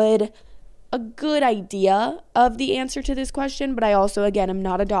good idea of the answer to this question, but I also, again, I'm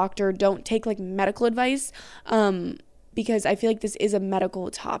not a doctor. Don't take like medical advice because I feel like this is a medical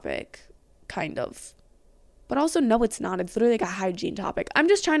topic, kind of. But also, no, it's not. It's literally like a hygiene topic. I'm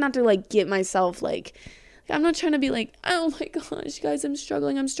just trying not to like get myself like, I'm not trying to be like, oh my gosh, guys, I'm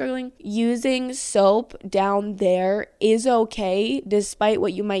struggling. Using soap down there is okay, despite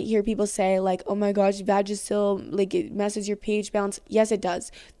what you might hear people say, like, oh my gosh, Vagisil, like it messes your pH balance. Yes, it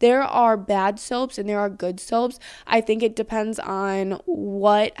does. There are bad soaps and there are good soaps. I think it depends on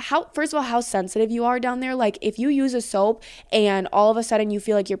first of all, how sensitive you are down there. Like if you use a soap and all of a sudden you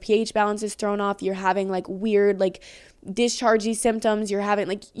feel like your pH balance is thrown off, you're having like weird, like dischargey symptoms, you're having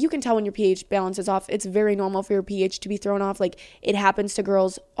like, you can tell when your pH balance is off. It's very normal for your pH to be thrown off. Like it happens to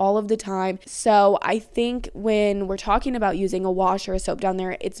girls all of the time. So I think when we're talking about using a wash or a soap down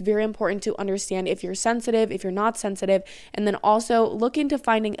there, it's very important to understand if you're sensitive, if you're not sensitive, and then also look into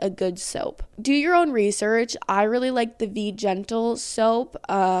finding a good soap. Do your own research. I really like the V Gentle soap.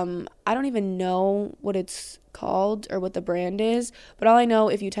 I don't even know what it's called or what the brand is, but all I know,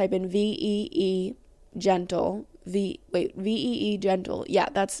 if you type in VEE Gentle, VEE Gentle. Yeah,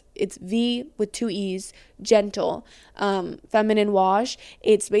 it's V with 2 E's, Gentle, feminine wash.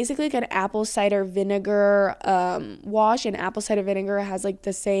 It's basically like an apple cider vinegar wash, and apple cider vinegar has like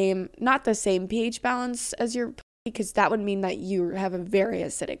not the same pH balance as your pussy, because that would mean that you have a very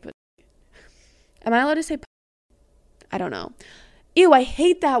acidic pussy. Am I allowed to say I don't know. Ew, I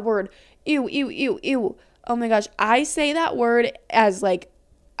hate that word. Ew. Oh my gosh. I say that word as like,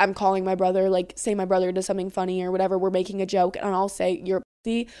 I'm calling my brother, like say my brother does something funny or whatever, we're making a joke and I'll say you're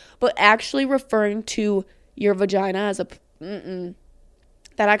pussy, but actually referring to your vagina as a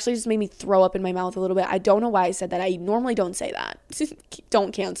that actually just made me throw up in my mouth a little bit. I don't know why I said that. I normally don't say that.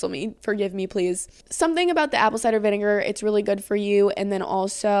 Don't cancel me. Forgive me, please. Something about the apple cider vinegar, it's really good for you. And then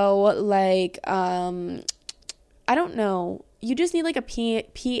also like, I don't know. You just need like a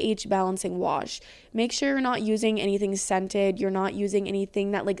pH balancing wash. Make sure you're not using anything scented. You're not using anything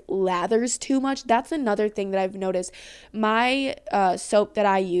that like lathers too much. That's another thing that I've noticed. My soap that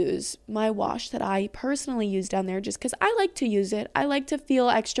I use, my wash that I personally use down there, just because I like to use it. I like to feel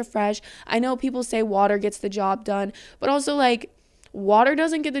extra fresh. I know people say water gets the job done, but also like water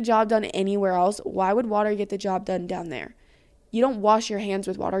doesn't get the job done anywhere else. Why would water get the job done down there? You don't wash your hands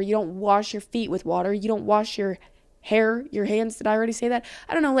with water. You don't wash your feet with water. You don't wash your hair, your hands. Did I already say that?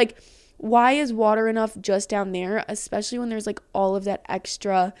 I don't know. Like, why is water enough just down there? Especially when there's like all of that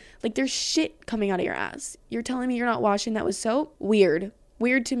extra, like there's shit coming out of your ass. You're telling me you're not washing that with soap? Weird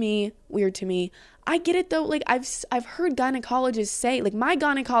to me. I get it though. Like I've heard gynecologists say, like my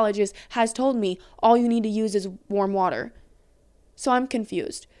gynecologist has told me all you need to use is warm water. So I'm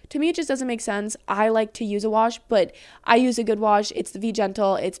confused. To me, it just doesn't make sense. I like to use a wash, but I use a good wash. It's the V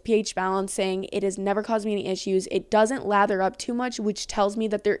Gentle. It's pH balancing. It has never caused me any issues. It doesn't lather up too much, which tells me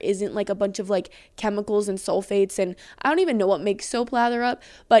that there isn't like a bunch of like chemicals and sulfates. And I don't even know what makes soap lather up,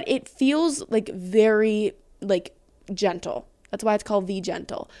 but it feels like very like gentle. That's why it's called V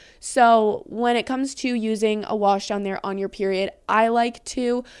Gentle. So when it comes to using a wash down there on your period, I like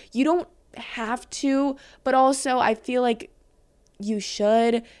to. You don't have to, but also I feel like you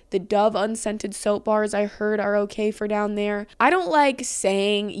should. The Dove unscented soap bars I heard are okay for down there. I don't like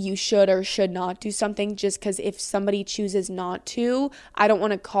saying you should or should not do something just because if somebody chooses not to, I don't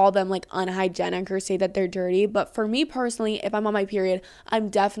want to call them like unhygienic or say that they're dirty. But for me personally, if I'm on my period, I'm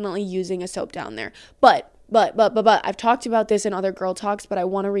definitely using a soap down there. But I've talked about this in other girl talks, but I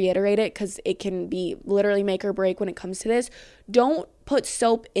want to reiterate it because it can be literally make or break when it comes to this. Don't put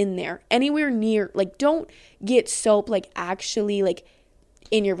soap in there anywhere near, like don't get soap like actually like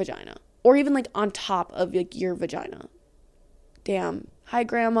in your vagina or even like on top of like your vagina. Damn. Hi,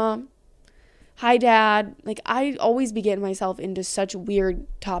 grandma. Hi, dad. Like I always be getting myself into such weird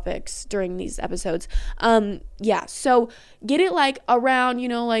topics during these episodes. Yeah. So get it like around, you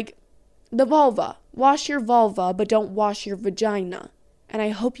know, like the vulva. Wash your vulva, but don't wash your vagina. And I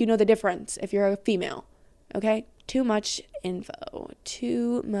hope you know the difference if you're a female. Okay? Too much info.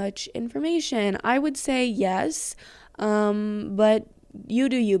 Too much information. I would say yes, but you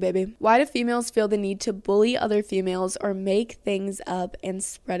do you, baby. Why do females feel the need to bully other females or make things up and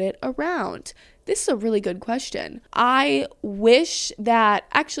spread it around? This is a really good question. I wish that,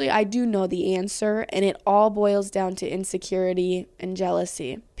 actually I do know the answer, and it all boils down to insecurity and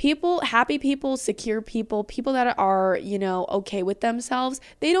jealousy. People, happy people, secure people, people that are, you know, okay with themselves,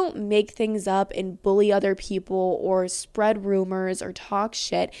 they don't make things up and bully other people or spread rumors or talk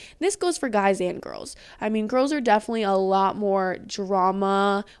shit. This goes for guys and girls. I mean, girls are definitely a lot more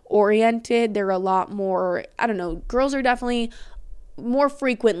drama oriented. They're a lot more, I don't know, girls are definitely more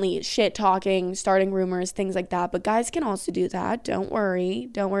frequently shit talking, starting rumors, things like that. But guys can also do that. Don't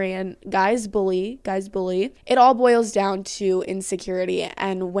worry. And guys bully. It all boils down to insecurity.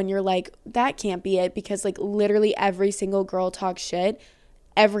 And when you're like, that can't be it, because like literally every single girl talks shit.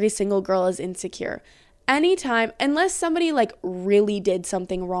 Every single girl is insecure. Anytime, unless somebody like really did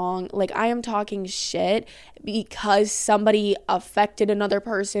something wrong, like I am talking shit because somebody affected another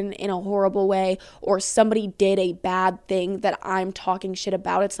person in a horrible way or somebody did a bad thing that I'm talking shit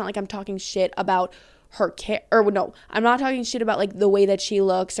about. It's not like I'm talking shit about her I'm not talking shit about like the way that she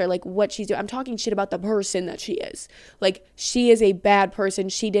looks or like what she's doing. I'm talking shit about the person that she is. Like she is a bad person.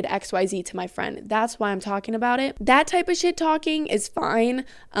 She did XYZ to my friend. That's why I'm talking about it. That type of shit talking is fine.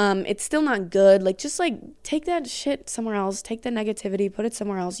 It's still not good. Like just like take that shit somewhere else. Take the negativity, put it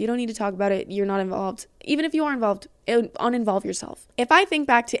somewhere else. You don't need to talk about it. You're not involved. Even if you are involved, uninvolve yourself. If I think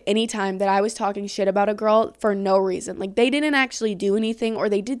back to any time that I was talking shit about a girl for no reason, like they didn't actually do anything or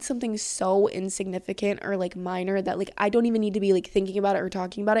they did something so insignificant or like minor that like I don't even need to be like thinking about it or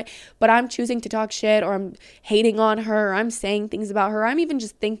talking about it, but I'm choosing to talk shit or I'm hating on her or I'm saying things about her. I'm even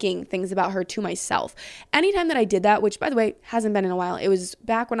just thinking things about her to myself. Anytime that I did that, which by the way hasn't been in a while, it was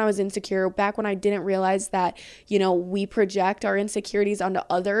back when I was insecure, back when I didn't realize that, you know, we project our insecurities onto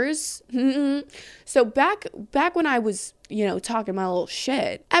others. So back when I was, you know, talking my little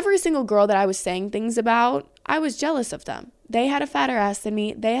shit, every single girl that I was saying things about, I was jealous of them. they had a fatter ass than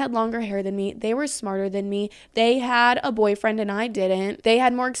me. They had longer hair than me. They were smarter than me. They had a boyfriend and I didn't. They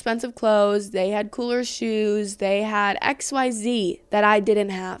had more expensive clothes. They had cooler shoes. They had XYZ that I didn't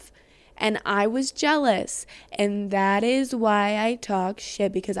have. And I was jealous. And that is why I talk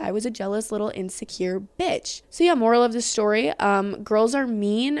shit, because I was a jealous little insecure bitch. So yeah, moral of the story, girls are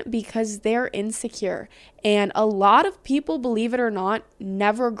mean because they're insecure. And a lot of people, believe it or not,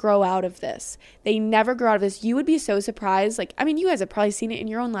 never grow out of this. They never grow out of this. You would be so surprised. Like, I mean, you guys have probably seen it in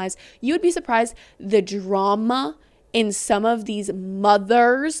your own lives. You would be surprised the drama in some of these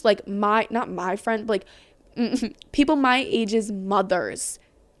mothers, like not my friend, but like people my age's mothers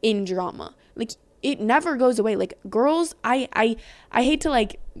in drama. Like, it never goes away. Like, girls, I hate to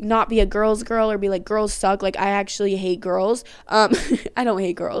like not be a girl's girl or be like girls suck. Like, I actually hate girls. I don't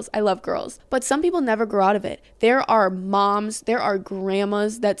hate girls. I love girls. But some people never grow out of it. There are moms, there are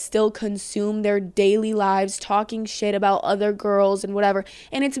grandmas that still consume their daily lives talking shit about other girls and whatever.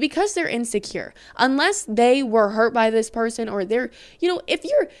 And it's because they're insecure. Unless they were hurt by this person, or they're, if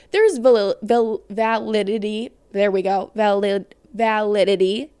there's validity. There we go.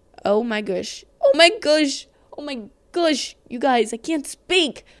 Validity. Oh my gosh, you guys, I can't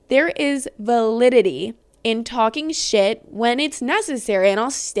speak. There is validity in talking shit when it's necessary, and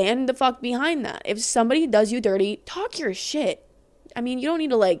I'll stand the fuck behind that. If somebody does you dirty, talk your shit. I mean, you don't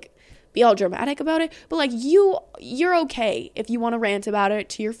need to like be all dramatic about it, but like you're okay if you want to rant about it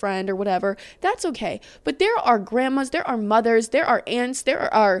to your friend or whatever. That's okay. But there are grandmas, there are mothers, there are aunts,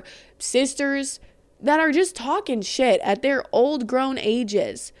 there are sisters that are just talking shit at their old grown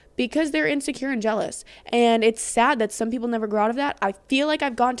ages because they're insecure and jealous. And it's sad that some people never grow out of that. I feel like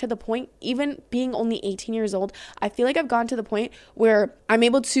I've gotten to the point, even being only 18 years old, I feel like I've gotten to the point where I'm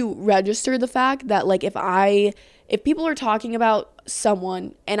able to register the fact that like if people are talking about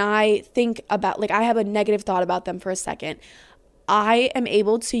someone and I think about, like, I have a negative thought about them for a second, I am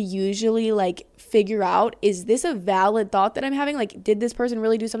able to usually like figure out, is this a valid thought that I'm having? Like, did this person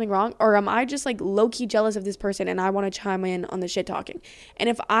really do something wrong? Or am I just like low-key jealous of this person and I want to chime in on the shit talking? And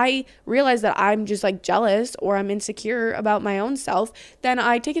if I realize that I'm just like jealous or I'm insecure about my own self, then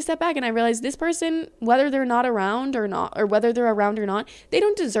I take a step back and I realize this person, whether they're not around or not, or whether they're around or not, they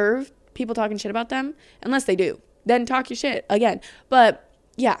don't deserve people talking shit about them unless they do. Then talk your shit again. But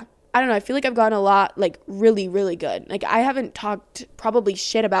yeah, I don't know. I feel like I've gotten a lot, like, really, really good. Like, I haven't talked probably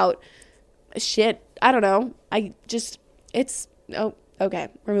shit about shit. I don't know. Okay.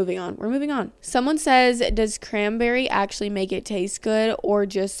 We're moving on. Someone says, does cranberry actually make it taste good, or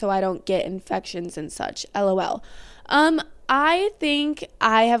just so I don't get infections and such? LOL. I think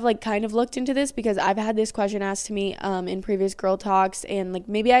I have like kind of looked into this because I've had this question asked to me in previous girl talks, and like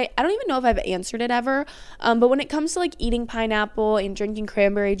maybe I don't even know if I've answered it ever, but when it comes to like eating pineapple and drinking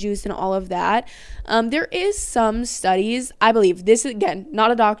cranberry juice and all of that, there is some studies, I believe, this is, again, not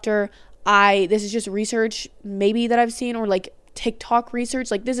a doctor, this is just research maybe that I've seen, or like TikTok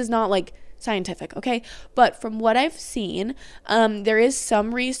research, like this is not like scientific, okay? But from what I've seen, there is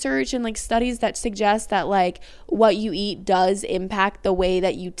some research and like studies that suggest that like what you eat does impact the way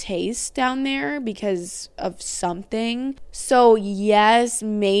that you taste down there because of something. So yes,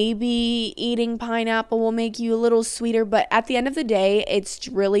 maybe eating pineapple will make you a little sweeter, but at the end of the day, it's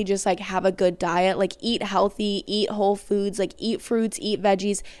really just like have a good diet, like eat healthy, eat whole foods, like eat fruits, eat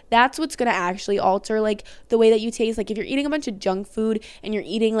veggies. That's what's gonna actually alter like the way that you taste. Like if you're eating a bunch of junk food and you're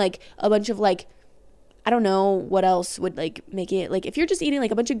eating like a bunch of like, I don't know what else would like make it, like if you're just eating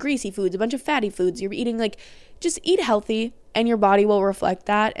like a bunch of greasy foods, a bunch of fatty foods, you're eating like, just eat healthy and your body will reflect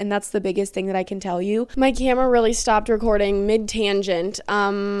that. And that's the biggest thing that I can tell you. My camera really stopped recording mid-tangent.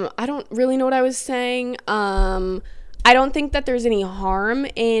 I don't really know what I was saying. I don't think that there's any harm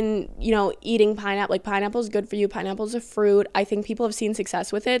in, eating pineapple. Like pineapple is good for you. Pineapple is a fruit. I think people have seen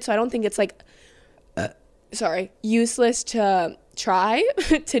success with it. So I don't think it's like, useless to try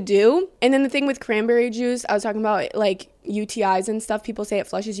to do. And then the thing with cranberry juice, I was talking about like UTIs and stuff. People say it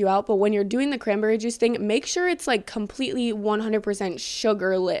flushes you out, but when you're doing the cranberry juice thing, make sure it's like completely 100%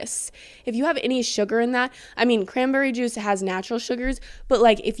 sugarless. If you have any sugar in that, I mean, cranberry juice has natural sugars, but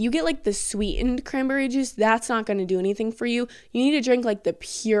like if you get like the sweetened cranberry juice, that's not going to do anything for you. You need to drink like the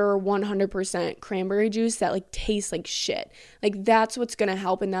pure 100% cranberry juice that like tastes like shit. Like that's what's going to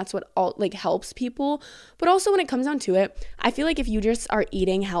help, and that's what all like helps people. But also when it comes down to it, I feel like if you just are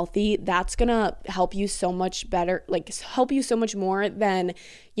eating healthy, that's going to help you so much better, like help you so much more than,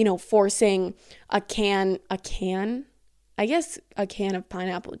 forcing a can of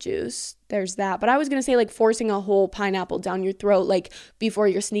pineapple juice. There's that. But I was going to say like forcing a whole pineapple down your throat, like before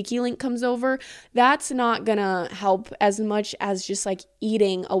your sneaky link comes over. That's not going to help as much as just like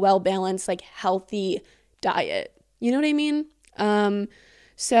eating a well-balanced, like healthy diet. You know what I mean?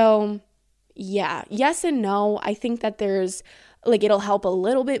 So yeah, yes and no. I think that there's like, it'll help a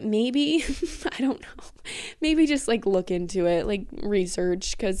little bit, maybe. I don't know. Maybe just like look into it, like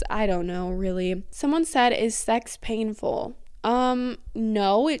research, because I don't know really. Someone said, is sex painful?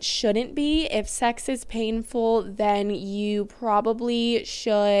 No, it shouldn't be. If sex is painful, then you probably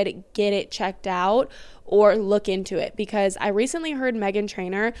should get it checked out or look into it, because I recently heard Meghan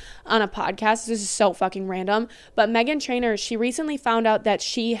Trainor on a podcast. This is so fucking random, but Meghan Trainor, she recently found out that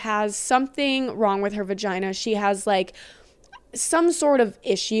she has something wrong with her vagina. She has like some sort of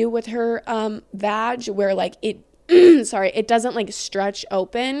issue with her vag where like it it doesn't like stretch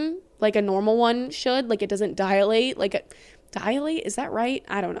open like a normal one should. Like it doesn't dilate dilate, is that right?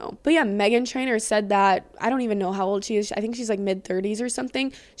 I don't know. But yeah, Meghan Trainor said that, I don't even know how old she is. I think she's like mid-30s or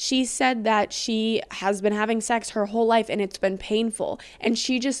something. She said that she has been having sex her whole life and it's been painful. And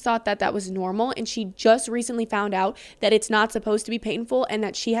she just thought that that was normal. And she just recently found out that it's not supposed to be painful and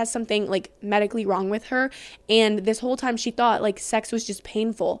that she has something like medically wrong with her. And this whole time she thought like sex was just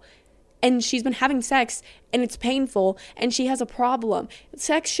painful. And she's been having sex and it's painful and she has a problem.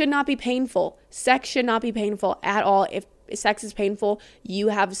 Sex should not be painful. Sex should not be painful at all. If sex is painful, you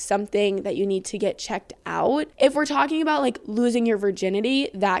have something that you need to get checked out. If we're talking about like losing your virginity,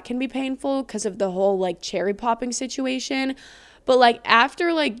 that can be painful because of the whole like cherry popping situation. But like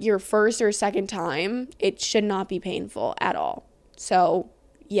after like your first or second time, it should not be painful at all. So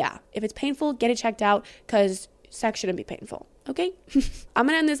yeah, if it's painful, get it checked out because sex shouldn't be painful. Okay, I'm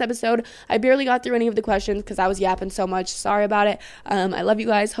gonna end this episode. I barely got through any of the questions because I was yapping so much. Sorry about it. I love you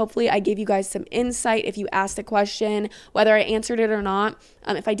guys. Hopefully I gave you guys some insight if you asked a question, whether I answered it or not.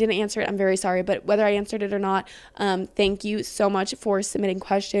 If I didn't answer it, I'm very sorry, but whether I answered it or not, thank you so much for submitting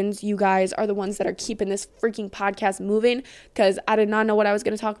questions. You guys are the ones that are keeping this freaking podcast moving because I did not know what I was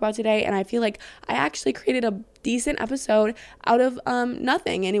going to talk about today, and I feel like I actually created a decent episode out of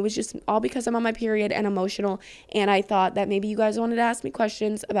nothing, and it was just all because I'm on my period and emotional, and I thought that maybe you guys wanted to ask me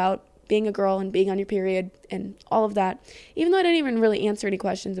questions about being a girl and being on your period and all of that, even though I didn't even really answer any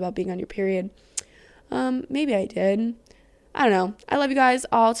questions about being on your period. Maybe I did. I don't know. I love you guys.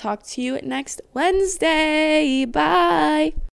 I'll talk to you next Wednesday. Bye.